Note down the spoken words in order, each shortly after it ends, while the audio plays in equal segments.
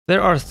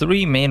There are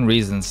three main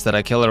reasons that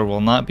a killer will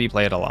not be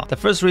played a lot. The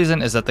first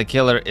reason is that the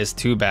killer is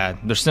too bad.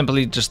 They're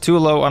simply just too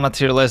low on a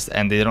tier list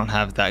and they don't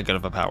have that good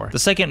of a power. The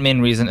second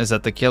main reason is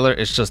that the killer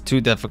is just too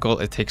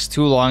difficult. It takes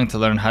too long to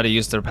learn how to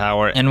use their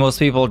power, and most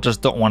people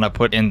just don't want to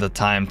put in the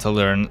time to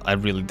learn a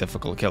really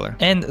difficult killer.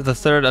 And the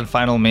third and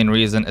final main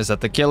reason is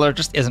that the killer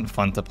just isn't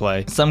fun to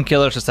play. Some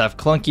killers just have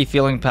clunky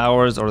feeling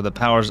powers, or the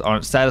powers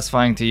aren't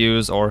satisfying to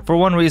use, or for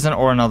one reason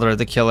or another,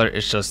 the killer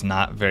is just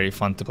not very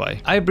fun to play.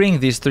 I bring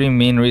these three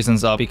main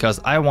reasons up because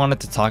I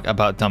wanted to talk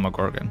about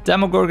Demogorgon.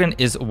 Demogorgon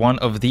is one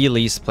of the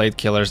least played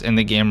killers in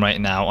the game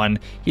right now, and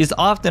he's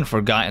often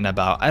forgotten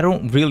about. I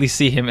don't really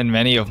see him in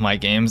many of my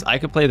games. I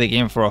could play the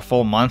game for a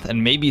full month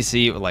and maybe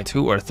see like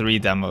 2 or 3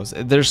 demos.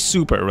 They're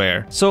super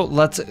rare. So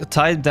let's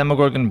tie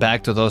Demogorgon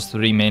back to those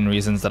three main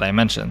reasons that I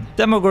mentioned.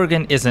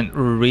 Demogorgon isn't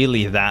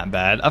really that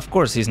bad. Of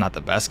course, he's not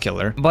the best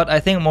killer, but I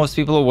think most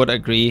people would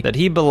agree that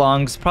he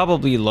belongs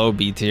probably low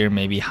B tier,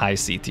 maybe high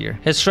C tier.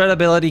 His shred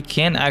ability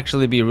can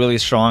actually be really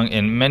strong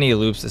in many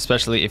loops,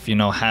 especially if you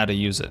know how to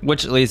use it.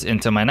 Which leads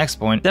into my next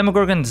point.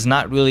 Demogorgon is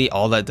not really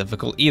all that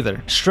difficult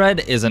either.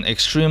 Shred is an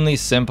extremely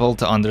simple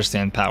to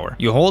understand power.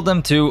 You hold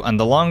them too, and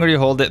the longer you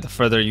hold it, the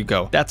further you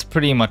go. That's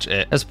pretty much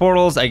it. His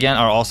portals, again,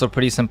 are also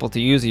pretty simple to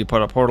use. You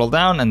put a portal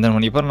down, and then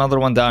when you put another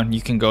one down,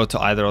 you can go to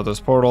either of those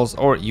portals,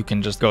 or you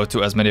can just go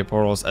to as many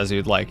portals as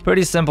you'd like.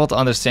 Pretty simple to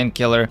understand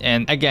killer,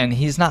 and again,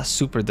 he's not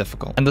super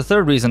difficult. And the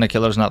third reason a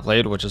killer's not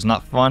played, which is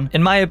not fun,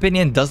 in my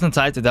opinion, doesn't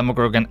tie to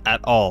Demogorgon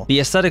at all. The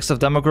aesthetics of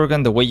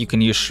Demogorgon, the way you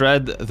can use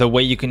shred, the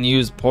way you can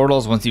use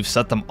portals once you've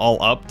set them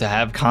all up to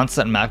have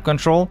constant map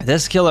control,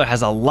 this killer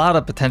has a lot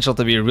of potential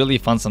to be really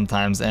fun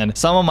sometimes, and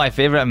some of my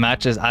favorite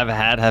matches I've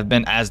had have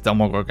been as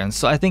Demogorgon,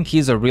 so I think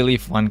he's a really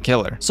fun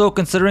killer. So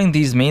considering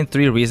these main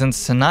three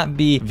reasons to not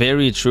be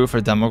very true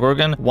for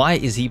Demogorgon, why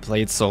is he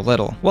played so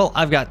little? Well,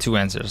 I've got two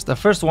answers. The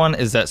first one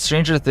is that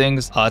Stranger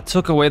Things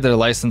took away their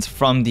license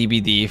from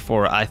DBD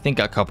for I think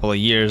a couple of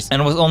years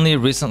and was only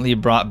recently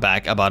brought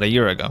back about a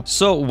year ago.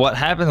 So what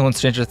happened when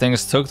Stranger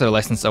Things took their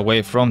license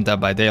away from Dead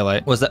by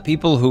Daylight was that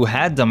people who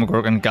had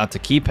Demogorgon got to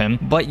keep him,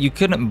 but you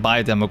couldn't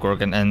buy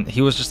Demogorgon and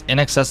he was just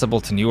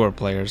inaccessible to newer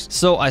players.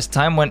 So as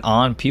time went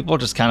on, people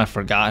just kind of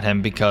forgot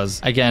him because,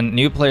 again,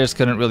 new players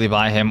couldn't really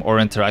buy him or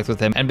interact with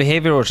him, and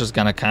behavior was just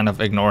gonna kind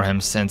of ignore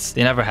him since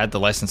they never had the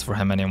license for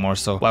him anymore,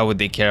 so why would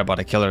they care about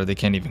a killer they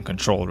can't even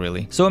control,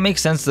 really? So it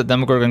makes sense that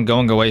Demogorgon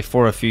going away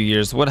for a few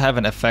years would have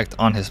an effect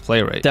on his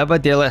play rate. Dead by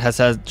Daylight has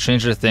had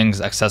Stranger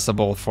Things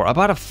accessible for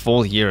about a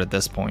full year at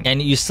this point,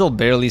 and you still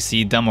barely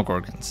see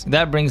Demogorgons.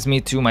 That brings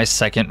me to my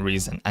second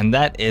reason, and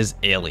that is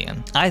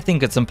Alien. I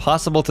think it's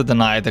impossible to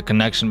deny the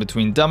connection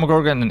between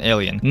Demogorgon and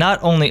Alien, not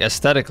only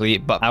aesthetically,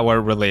 but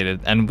power related,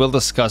 and we'll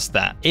discuss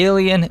that.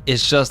 Alien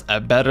is just a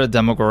better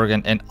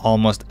Demogorgon in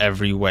almost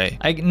every way.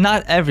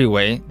 Not every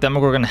way,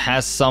 Demogorgon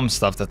has some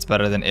stuff that's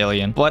better than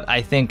Alien, but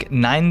I think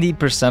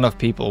 90% of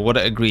people would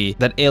agree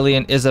that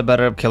Alien is a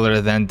better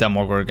killer than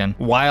Demogorgon,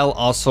 while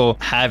also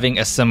having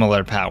a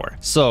similar power.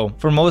 So,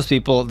 for most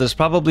people, there's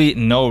probably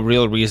no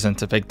real reason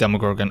to pick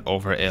Demogorgon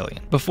over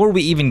Alien. Before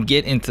we even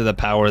get into the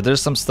power,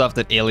 there's some stuff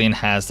that Alien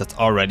has that's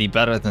already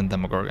better than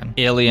Demogorgon.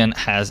 Alien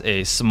has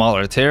a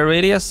smaller tear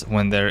radius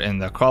when they're in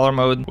the crawler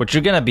mode, which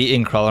you're gonna be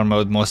in crawler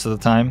mode most of the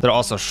time. They're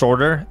also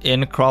shorter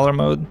in crawler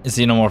mode.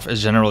 Xenomorph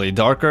is generally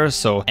darker,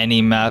 so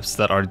any maps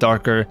that are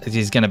darker,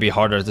 he's gonna be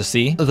harder to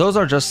see. Those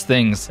are just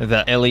things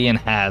that Alien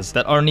has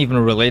that aren't even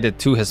related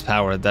to his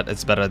power that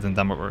it's better than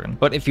Demogorgon.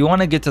 But if you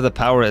want to get to the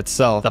power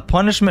itself, the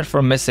punishment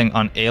for missing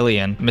on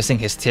Alien, missing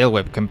his tail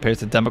whip compared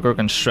to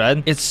Demogorgon's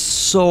shred, it's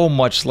so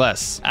much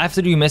less.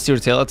 After you miss your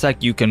tail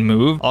attack, you can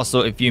move.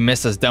 Also, if you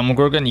miss as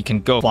Demogorgon, you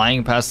can go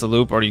flying past the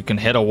loop, or you can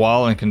hit a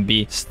wall and can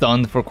be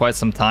stunned for quite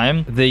some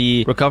time.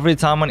 The recovery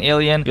time on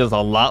Alien feels a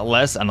lot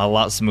less and a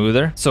lot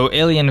smoother. So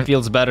Alien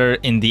feels better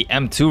in the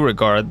M2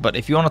 regard, but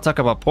if you want to talk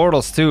about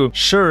portals too,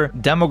 sure,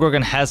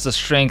 Demogorgon has the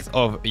strength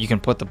of you can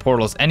put the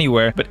portals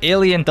anywhere, but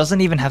Alien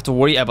doesn't even have to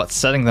worry about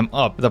setting them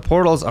up. The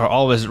portals are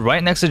always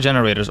right next to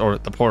generators, or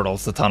the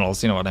portals, the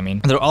tunnels, you know what I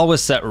mean. They're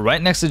always set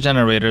right next to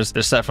generators.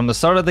 They're set from the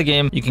start of the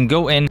game. You can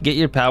go in, get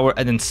your power,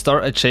 and then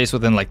start a chase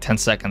within like 10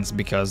 seconds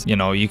because, you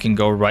know, you can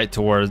go right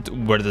toward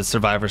where the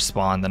survivors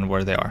spawn than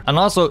where they are. And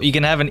also, you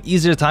can have an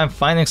easier time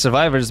finding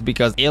survivors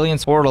because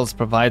Alien's portals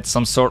provide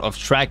some sort of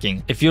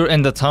tracking. If you're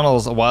in the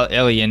tunnels while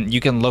Alien, you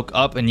can look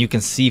up and you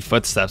can see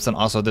footsteps, and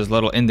also there's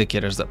little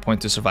indicators that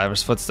point to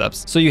survivors'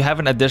 footsteps. So you have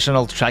an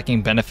additional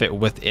tracking benefit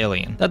with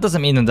Alien. That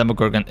doesn't mean that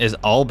Demogorgon is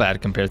all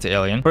bad compared to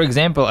Alien. For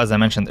example, as I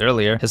mentioned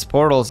earlier, his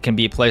portals can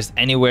be placed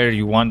anywhere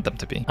you want them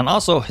to be. And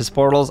also, his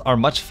portals are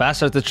much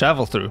faster to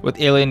travel through. With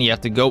Alien, you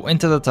have to go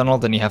into the tunnel,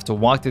 then you have to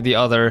walk to the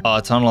other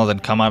tunnel, then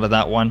come out of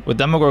that one. With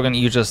Demogorgon,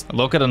 you just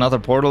look at another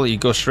portal, you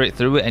go straight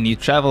through it, and you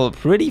travel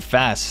pretty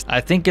fast.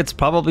 I think it's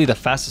probably the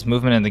fastest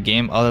movement in the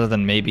game, other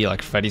than maybe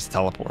like Freddy's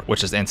teleport,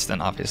 which is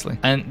instant, obviously.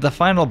 And the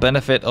final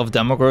benefit of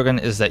Demogorgon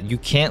is that you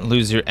can't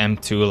lose your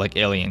M2 like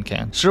Alien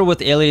can. Sure,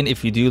 with Alien,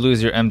 if you do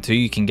lose your M2,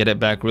 you can get it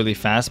back really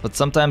fast, but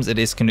sometimes it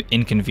is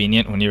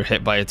inconvenient when you're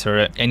hit by a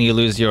turret and you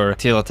lose your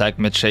tail attack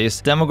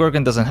mid-chase.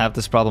 Demogorgon doesn't have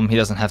this problem. He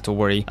doesn't have to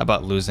worry.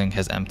 about losing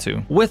his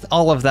M2. With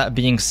all of that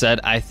being said,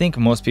 I think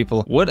most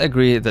people would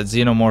agree that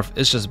Xenomorph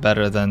is just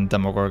better than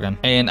Demogorgon,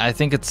 and I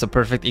think it's a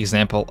perfect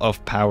example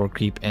of power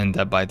creep in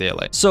Dead by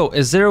Daylight. So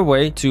is there a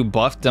way to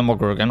buff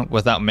Demogorgon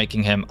without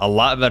making him a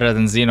lot better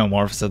than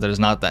Xenomorph so there's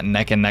not that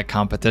neck and neck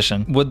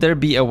competition? Would there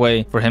be a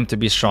way for him to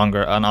be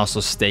stronger and also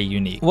stay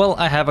unique? Well,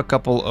 I have a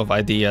couple of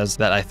ideas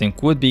that I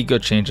think would be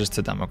good changes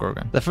to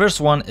Demogorgon. The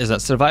first one is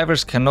that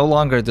survivors can no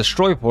longer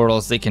destroy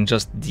portals, they can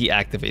just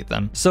deactivate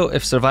them. So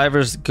if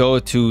survivors go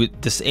to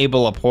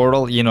disable a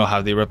portal, you know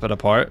how they rip it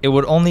apart, it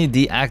would only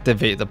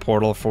deactivate the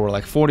portal for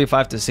like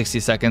 45 to 60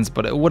 seconds,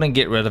 but it wouldn't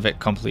get rid of it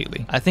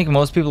completely. I think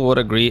most people would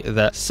agree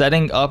that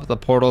setting up the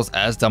portals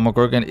as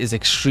Demogorgon is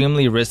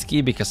extremely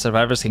risky because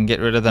survivors can get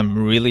rid of them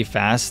really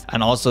fast,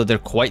 and also they're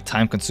quite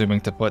time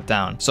consuming to put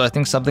down. So I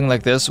think something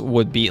like this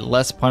would be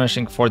less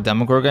punishing for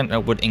Demogorgon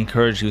and would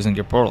encourage using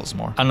your portals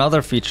more.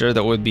 Another feature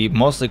that would be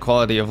mostly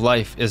quality of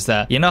life is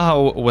that, you know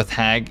how with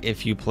Hag,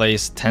 if you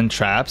place 10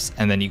 traps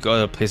and then you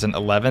go to place an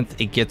 11th,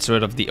 it gets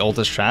rid of the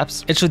oldest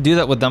traps? It should do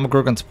that with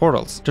Demogorgon's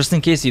portals. Just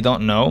in case you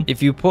don't know,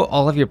 if you put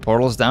all of your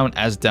portals down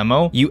as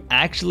demo, you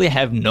actually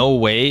have no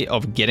way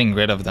of getting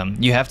rid of them.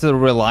 You have to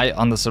rely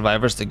on the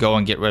survivors to go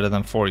and get rid of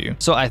them for you.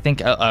 So I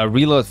think a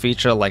reload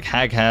feature like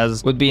Hag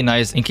has would be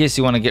nice in case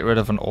you want to get rid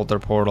of an older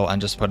portal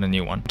and just put a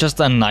new one. Just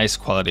a nice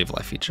quality of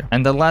life feature.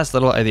 And the last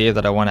little idea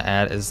that I want to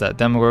add is that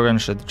Demogorgon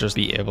should just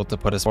be able to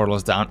put his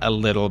portals down a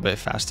little bit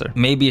faster.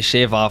 Maybe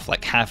shave off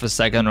like half a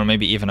second or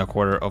maybe even a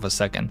quarter of a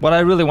second. What I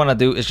really want to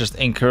do is just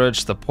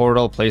encourage the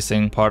portal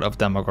placing part of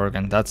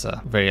Demogorgon. That's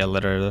a very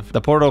alliterative.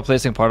 The portal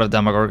placing part of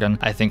Demogorgon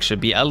I think should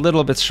be a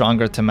little bit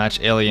stronger to match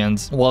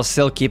aliens while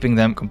still keeping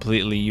them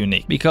completely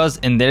unique. Because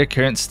in their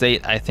current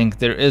state, I think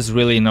there is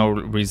really no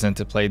reason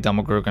to play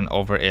Demogorgon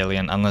over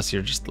Alien unless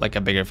you're just like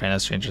a bigger fan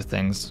of Stranger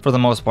Things. For the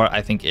most part,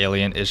 I think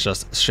Alien is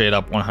just straight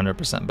up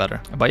 100%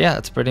 better. But yeah,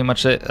 that's pretty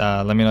much it.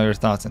 Let me know your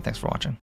thoughts and thanks for watching.